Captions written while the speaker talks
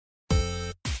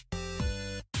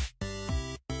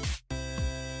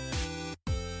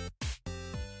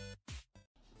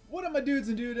What up, my dudes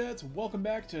and dudettes? Welcome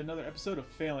back to another episode of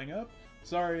Failing Up.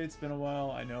 Sorry, it's been a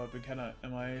while. I know I've been kind of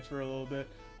MIA for a little bit.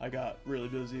 I got really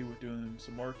busy with doing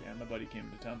some work, and my buddy came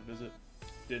into town to visit.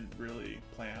 Didn't really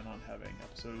plan on having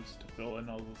episodes to fill in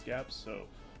all those gaps, so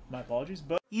my apologies.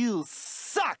 But you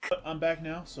suck! But I'm back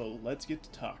now, so let's get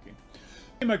to talking. Me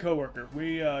and my coworker,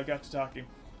 we got to talking,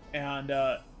 and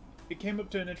it came up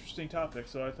to an interesting topic,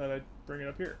 so I thought I'd bring it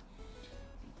up here.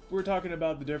 We're talking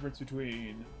about the difference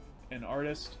between an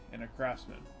artist and a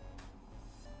craftsman.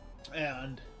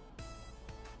 And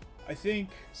I think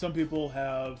some people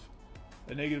have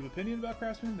a negative opinion about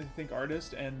craftsmen. They think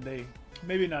artist, and they,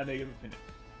 maybe not a negative opinion.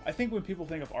 I think when people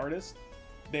think of artist,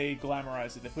 they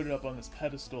glamorize it. They put it up on this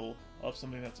pedestal of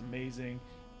something that's amazing,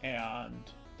 and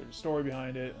there's a story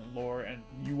behind it and lore, and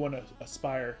you want to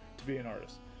aspire to be an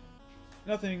artist.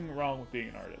 Nothing wrong with being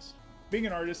an artist. Being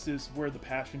an artist is where the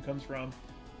passion comes from,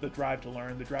 the drive to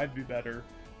learn, the drive to be better,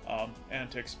 and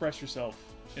to express yourself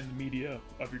in the media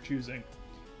of your choosing,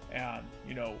 and,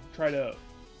 you know, try to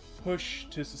push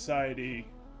to society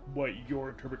what your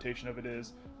interpretation of it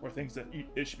is, or things that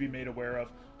it should be made aware of,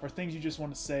 or things you just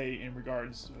want to say in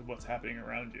regards to what's happening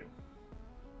around you.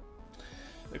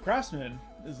 The craftsman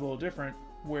is a little different,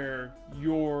 where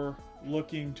you're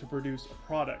looking to produce a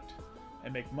product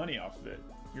and make money off of it.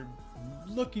 You're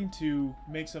looking to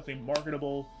make something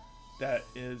marketable that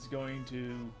is going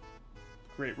to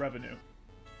create revenue.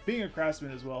 Being a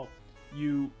craftsman as well,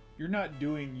 you're not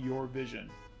doing your vision.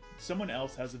 Someone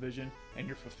else has a vision and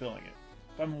you're fulfilling it.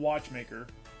 If I'm a watchmaker,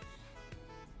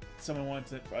 someone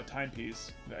wants a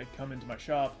timepiece, I come into my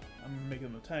shop, I'm making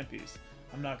them a timepiece.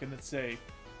 I'm not going to say,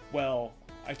 well,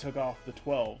 I took off the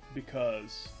 12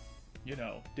 because, you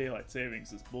know, daylight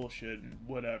savings is bullshit and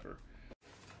whatever.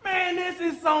 Man, this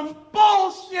is some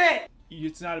bullshit!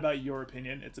 It's not about your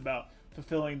opinion, it's about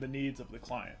fulfilling the needs of the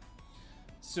client.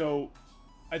 So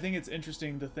I think it's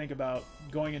interesting to think about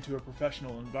going into a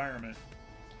professional environment,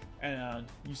 and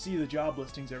you see the job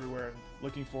listings everywhere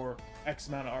looking for X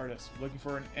amount of artists, looking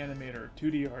for an animator,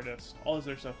 2D artist, all this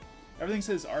other stuff. Everything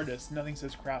says artist, nothing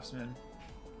says craftsman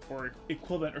or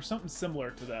equivalent or something similar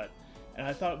to that. And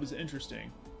I thought it was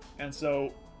interesting. And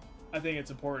so I think it's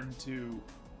important to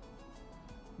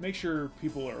make sure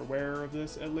people are aware of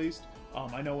this at least.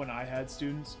 I know when I had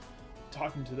students,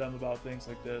 talking to them about things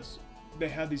like this, they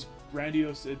had these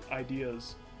grandiose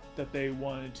ideas that they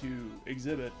wanted to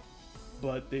exhibit,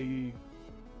 but they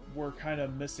were kind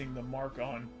of missing the mark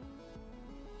on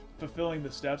fulfilling the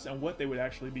steps and what they would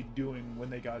actually be doing when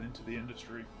they got into the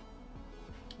industry.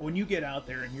 When you get out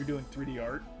there and you're doing 3D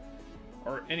art,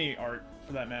 or any art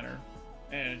for that matter,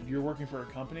 and you're working for a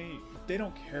company, they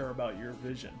don't care about your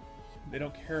vision. They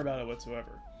don't care about it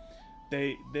whatsoever.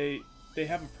 They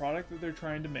have a product that they're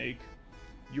trying to make.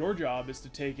 Your job is to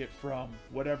take it from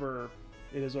whatever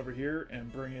it is over here and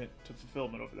bring it to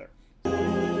fulfillment over there.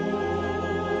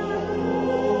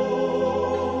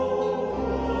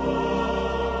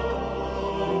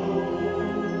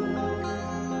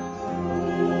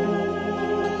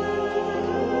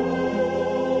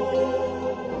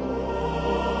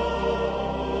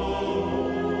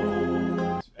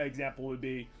 Example would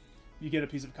be, you get a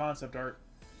piece of concept art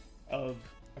of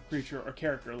a creature or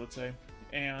character, let's say,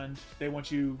 and they want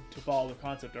you to follow the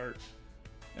concept art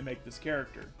and make this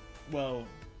character. Well,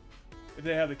 if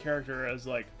they have the character as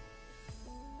like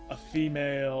a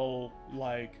female,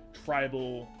 like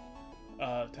tribal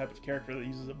type of character that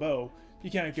uses a bow,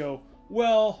 you can't go,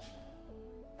 well,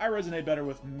 I resonate better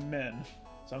with men,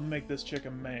 so I'm gonna make this chick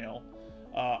a male.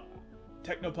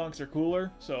 Technopunks are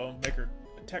cooler, so make her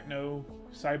a techno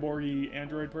cyborgy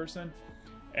android person,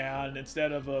 and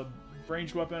instead of a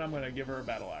ranged weapon, I'm gonna give her a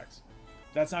battle axe.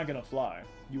 That's not gonna fly.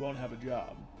 You won't have a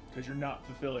job because you're not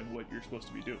fulfilling what you're supposed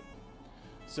to be doing.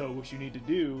 So what you need to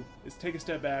do is take a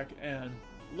step back and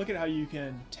look at how you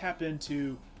can tap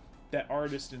into that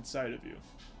artist inside of you.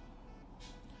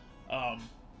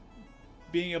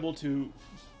 Being able to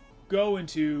go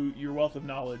into your wealth of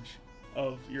knowledge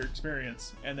of your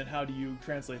experience, and then how do you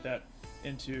translate that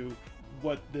into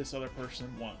what this other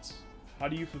person wants? How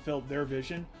do you fulfill their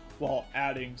vision while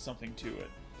adding something to it?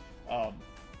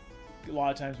 A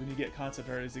lot of times when you get concept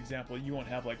art as an example, you won't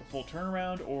have like a full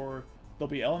turnaround, or there'll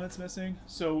be elements missing.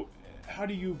 So how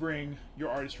do you bring your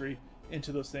artistry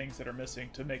into those things that are missing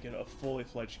to make it a fully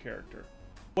fledged character?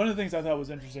 One of the things I thought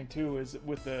was interesting too is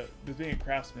with being a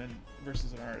craftsman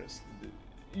versus an artist.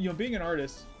 You know, being an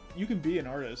artist, you can be an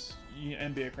artist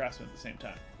and be a craftsman at the same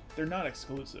time. They're not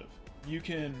exclusive. You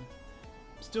can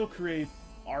still create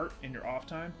art in your off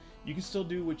time. You can still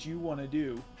do what you want to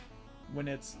do when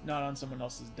it's not on someone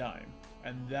else's dime,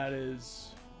 and that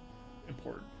is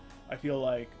important. I feel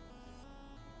like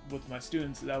with my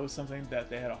students, that was something that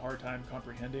they had a hard time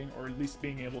comprehending, or at least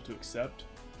being able to accept.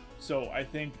 So I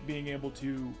think being able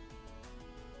to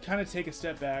kind of take a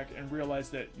step back and realize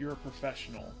that you're a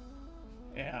professional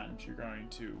and you're going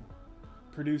to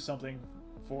produce something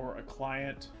for a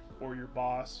client or your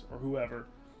boss or whoever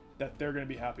that they're going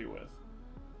to be happy with.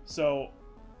 So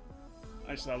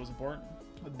I just thought it was important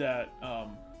that,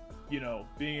 you know,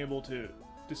 being able to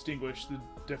distinguish the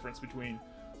difference between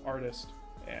artist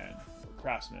and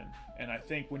craftsman. And I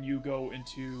think when you go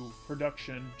into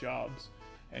production jobs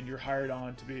and you're hired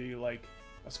on to be like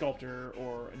a sculptor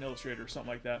or an illustrator or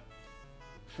something like that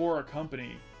for a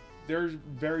company, there's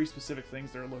very specific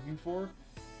things they're looking for,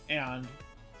 and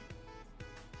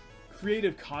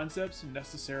creative concepts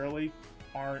necessarily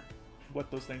aren't what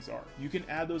those things are. You can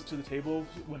add those to the table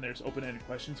when there's open-ended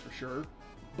questions for sure,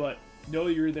 but know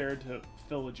you're there to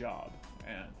fill a job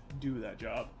and do that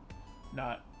job,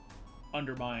 not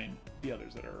undermine the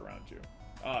others that are around you.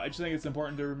 I just think it's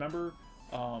important to remember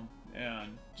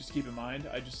and just keep in mind.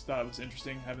 I just thought it was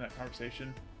interesting having that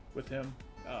conversation with him,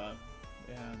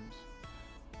 and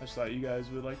I just thought you guys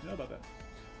would like to know about that.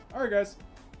 Alright guys,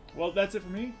 well that's it for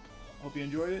me. Hope you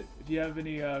enjoyed it. If you have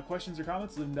any questions or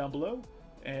comments, leave them down below,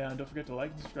 and don't forget to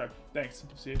like and subscribe. Thanks.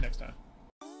 See you next time.